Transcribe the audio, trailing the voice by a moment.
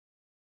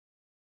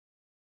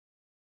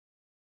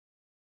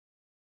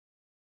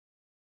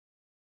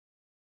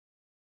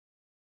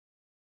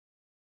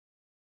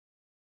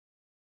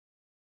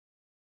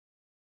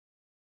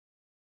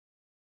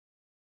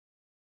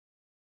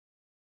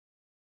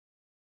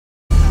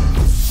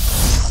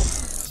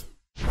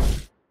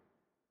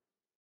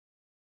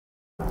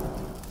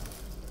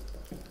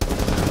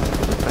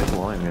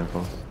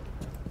reinforce.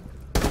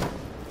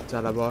 Is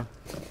that a boy?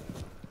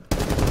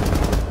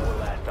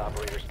 Last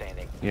operator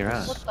standing. You're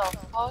right. What the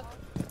fuck?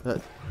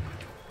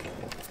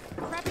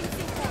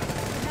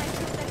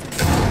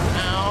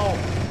 Ow!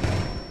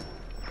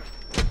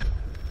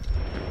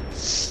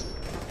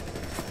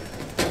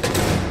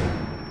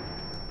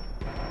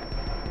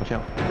 Watch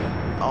out.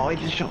 Oh, he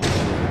just shot me.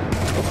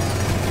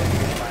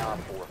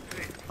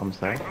 I'm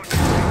safe.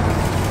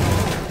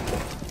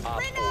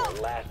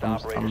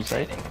 I'm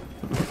safe.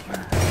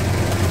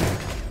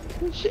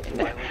 Shit,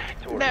 no.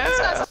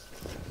 No!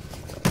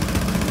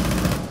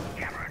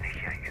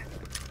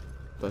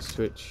 Let's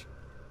switch.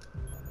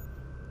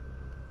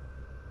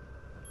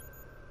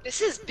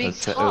 This is big It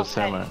was top,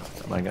 Selma. man.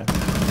 Oh my god.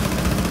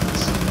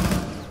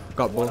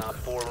 Got ball. 1 op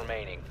 4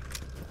 remaining.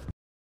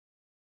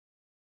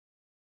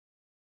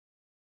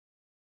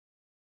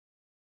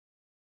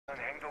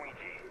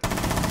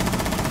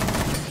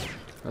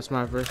 That's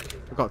Maverick.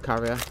 I got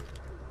carrier.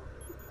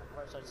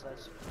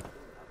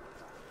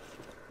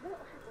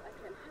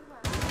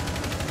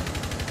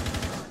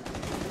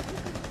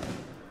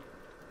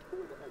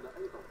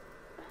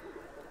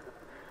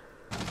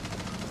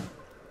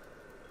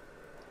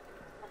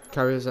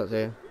 Carrier's up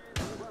there.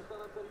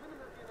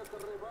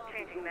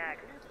 Changing mag.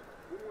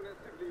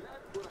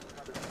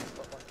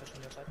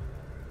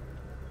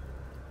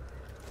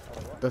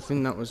 I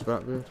think that was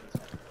about good.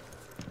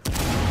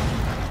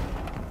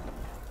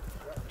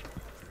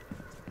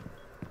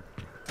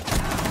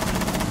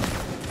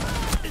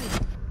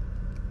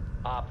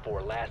 Op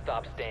 4, last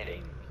stop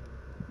standing.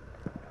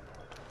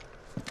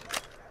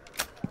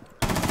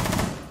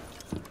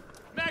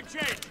 Mag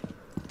change!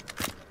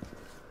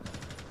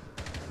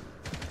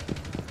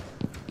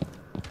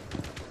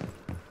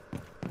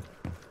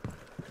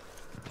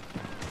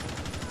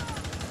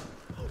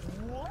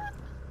 What?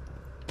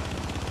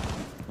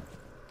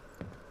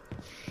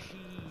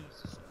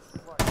 Jesus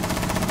Christ.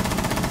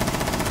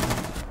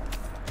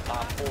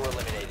 Op 4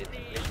 eliminated.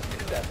 Mission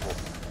successful.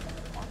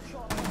 I've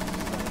shot so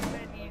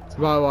many times.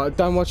 Right,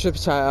 don't watch the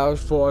potato. I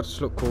thought I'd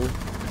just look cool. Nah, man.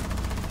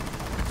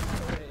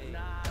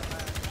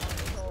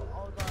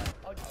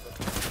 I was like,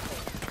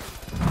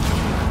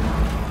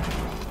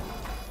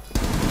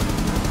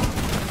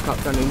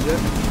 Captain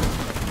injured.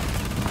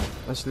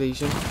 That's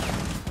lesion.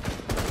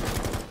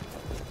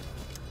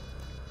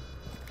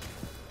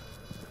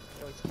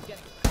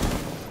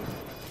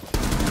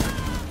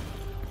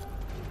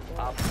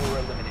 Op 4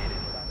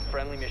 eliminated.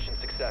 Friendly mission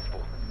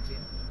successful.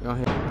 You're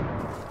here.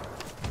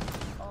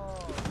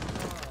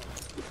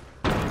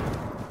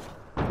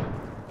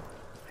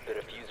 The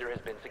diffuser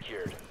has been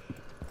secured.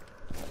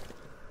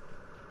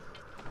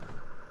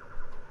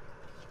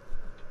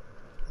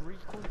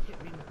 recoil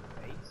hit me in the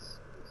face.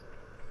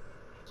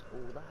 It's all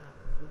that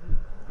happened.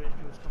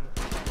 Really was coming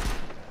from.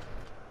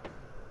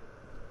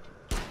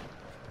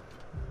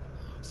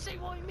 See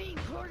what I mean?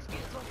 Cars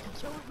gets like a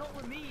kill, not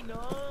with me, no!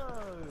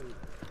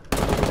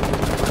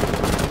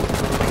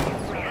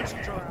 I'm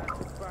actually trying to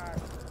get back.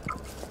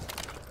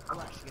 I'm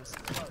actually against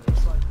the flow.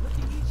 It's like, look at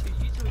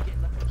you two are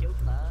getting like a kill,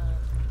 man.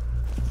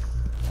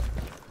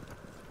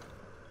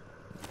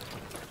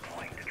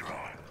 Deploying the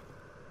drone.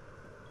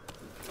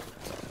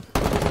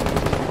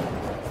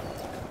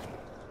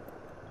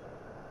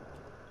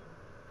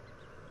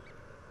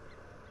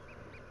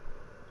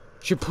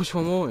 Should push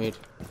one more, Ed.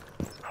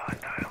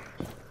 Hostile.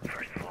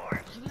 First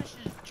floor. You guys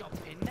should just jump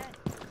in there.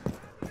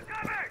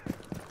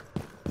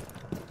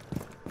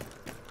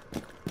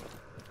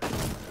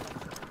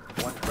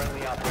 One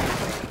friendly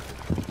operator.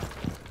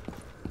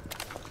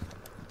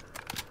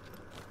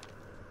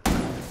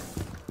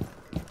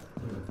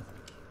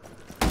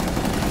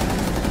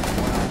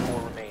 One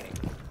more remaining.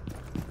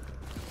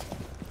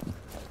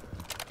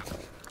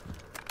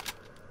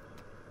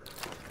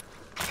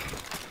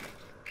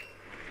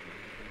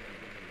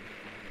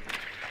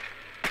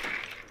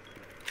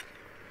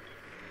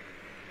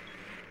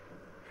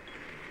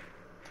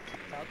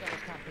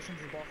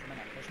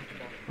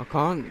 I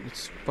can't,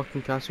 it's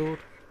fucking cancelled.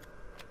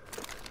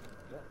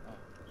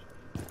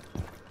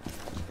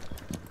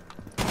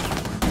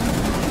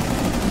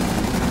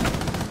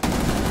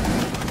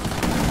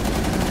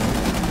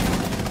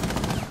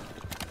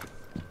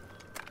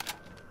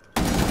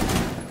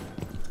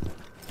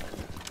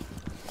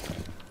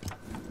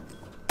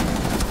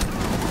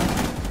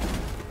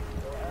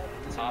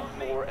 Top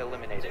 4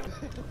 eliminated.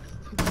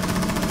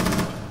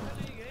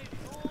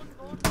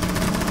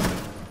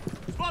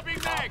 Swapping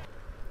mag!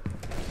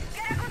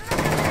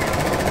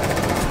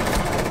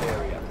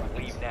 Area.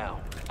 Leave now.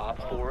 Op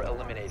 4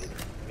 eliminated.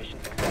 Mission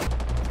successful.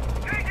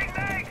 Changing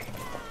mag!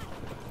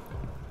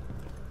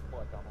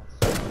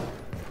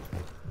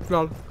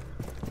 Lol.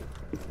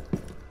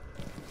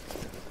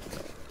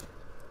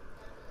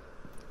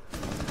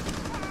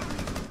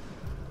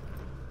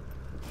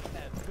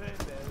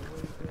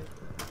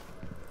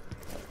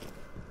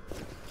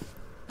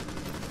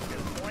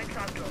 Deploying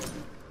top drone.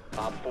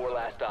 Op 4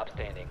 last stop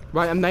standing.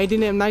 Right, I'm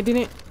nading it, I'm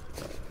nading it.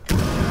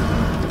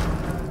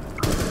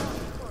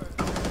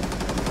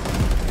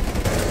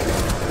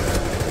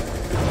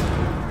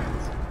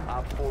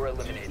 Op 4 4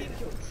 eliminated.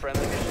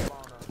 Friendly mission.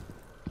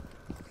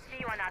 See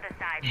you on the other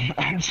side.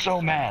 I'm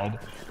so mad.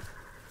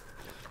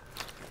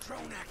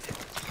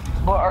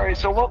 But alright,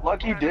 so what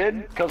Lucky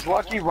did, because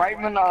Lucky, right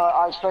when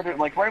I started,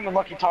 like, right when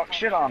Lucky talked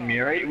shit on me,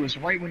 right? It was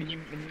right when he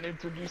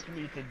introduced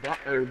me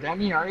to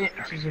Demi, right?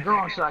 She's a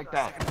girl and shit like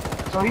that.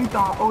 So he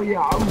thought, oh yeah,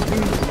 I was doing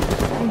this at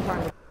the same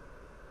time.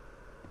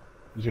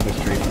 Is it a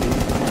straight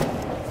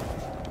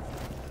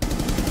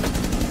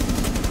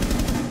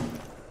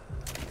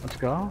Let's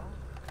go.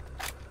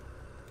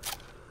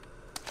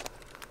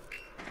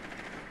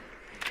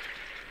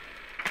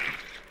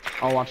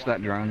 I'll watch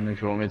that drone if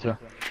you want me to.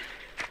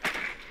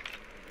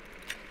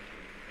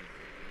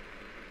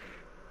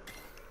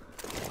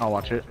 I'll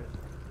watch it.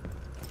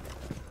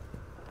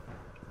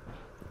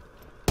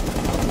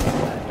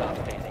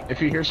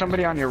 If you hear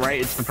somebody on your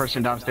right, it's the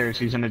person downstairs.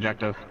 He's in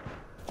objective.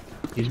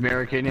 He's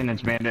barricading.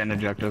 It's bandit and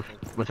objective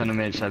within a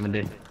minute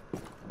 70.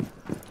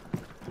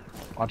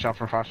 Watch out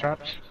for frost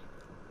traps.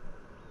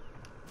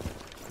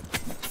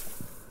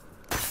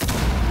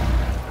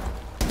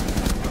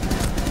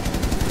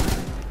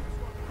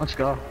 Let's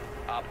go.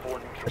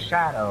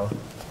 Shadow.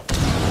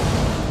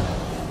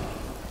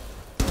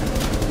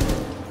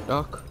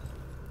 Doc.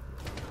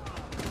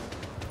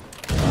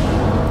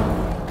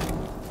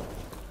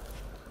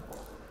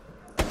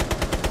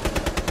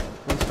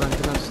 One's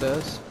flanking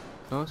upstairs.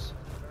 Nice.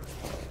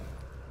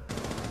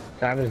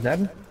 Tab is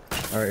dead.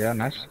 Alright, yeah,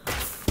 nice.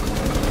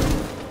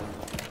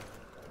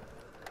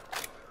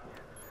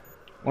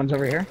 One's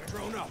over here.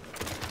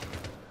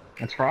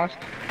 That's Frost.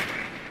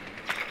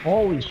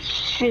 Holy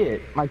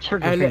shit! My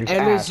trigger finger's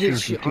ass.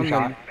 Ella's literally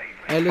on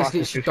the... Ella's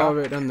literally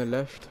direct on the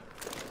left.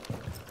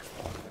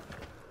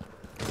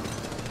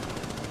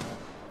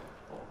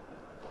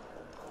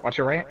 Watch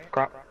your right.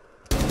 Crop.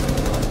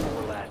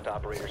 Last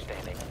operator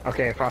standing.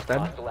 Okay, Frost dead.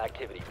 Hostile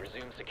activity.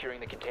 Resume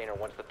securing the container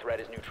once the threat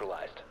is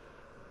neutralized.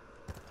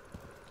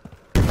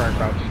 Fire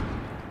crouch.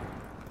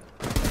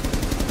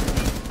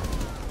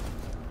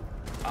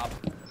 Op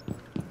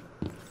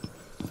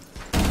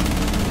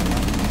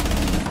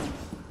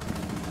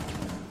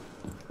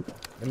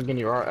Then again,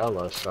 you are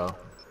Ella, so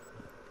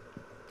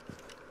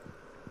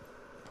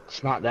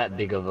it's not that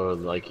big of a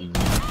like, you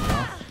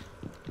know.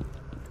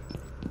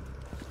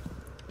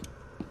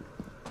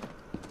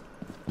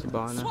 It's a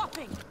bar now.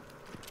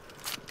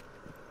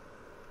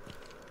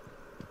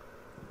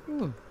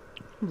 Oh,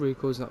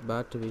 Rico's not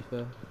bad to be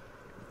fair.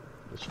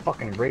 This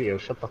fucking radio,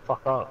 shut the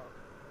fuck up.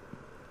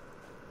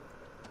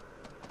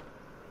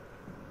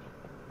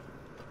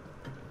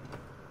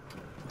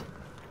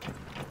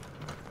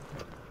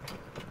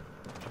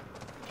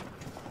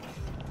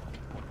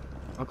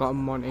 I got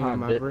him wanting a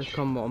Maverick, bitch.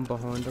 I'm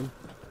behind him.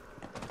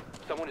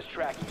 Someone is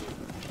tracking you.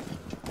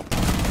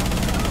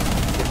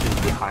 This is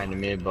behind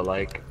me, but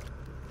like,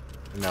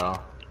 no.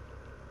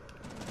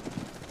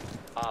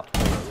 Op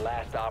 4,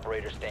 last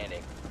operator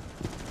standing.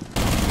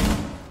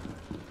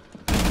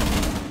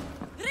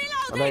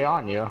 Are they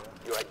on you?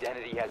 Your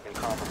identity has been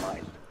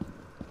compromised.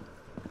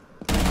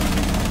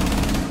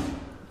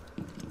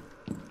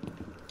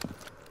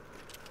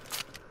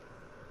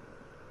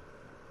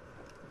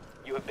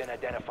 You have been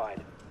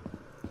identified.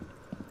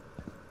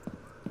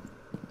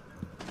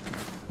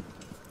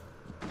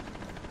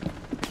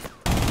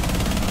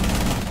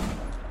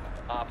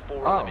 Op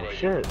 4 Oh eliminated.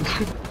 shit.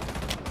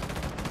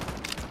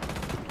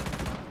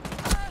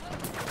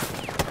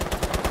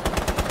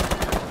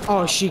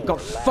 Oh, she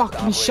got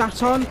fucking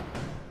shot on.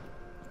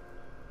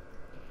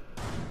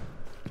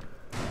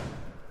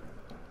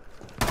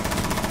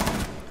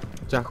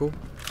 Jackal.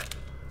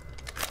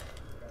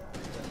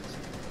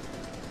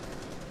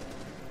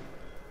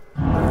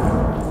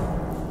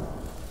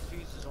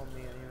 Fuse is on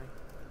me anyway.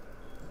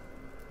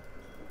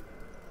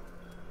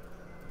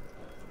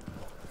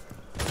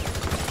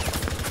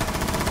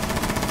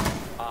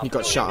 Op He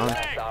got 4, shot on.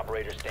 last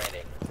operator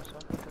standing.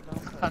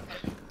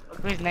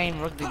 Look at his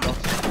name, Rugby Boss.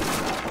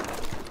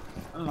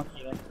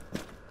 Unlucky, man.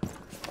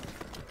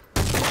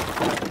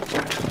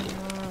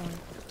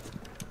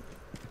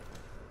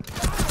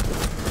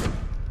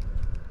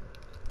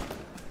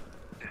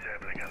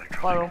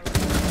 Spiral.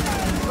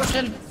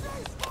 Russian!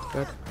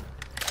 Good.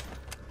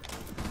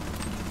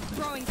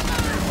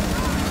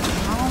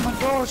 Oh my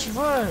god, she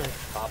was!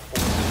 Op 4.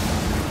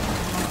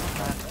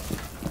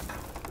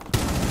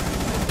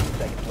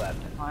 Seconds left.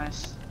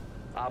 Nice.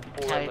 Op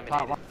 4 Okay,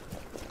 part eliminated. one.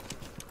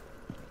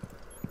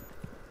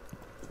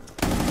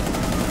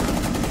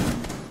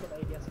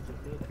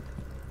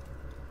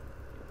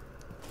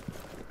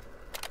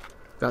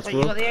 That's So you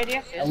got rough. the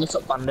ADS? And what's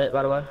up, Bandit,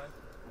 by the way?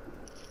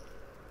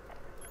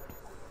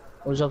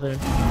 What's up here?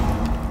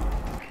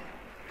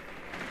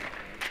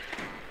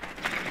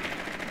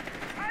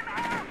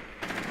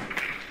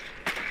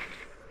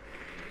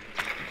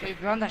 So if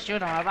you're on that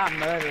shield, I'm about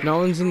murder. No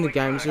one's in the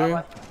games room.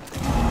 Yeah,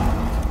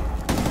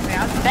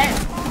 I'm dead.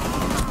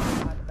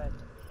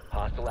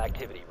 Hostile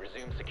activity.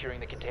 Resume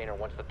securing the container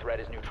once the threat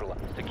is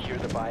neutralized. Secure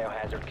the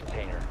biohazard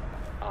container.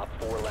 Op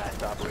 4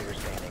 last operator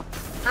standing.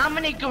 How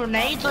many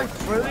grenades I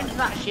threw into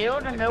that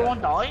shield and no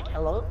one died?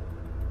 Hello?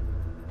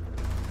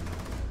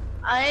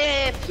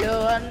 If you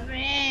want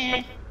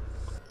me.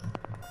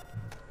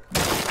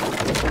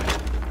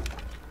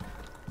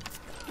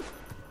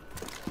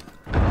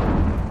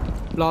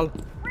 Lol.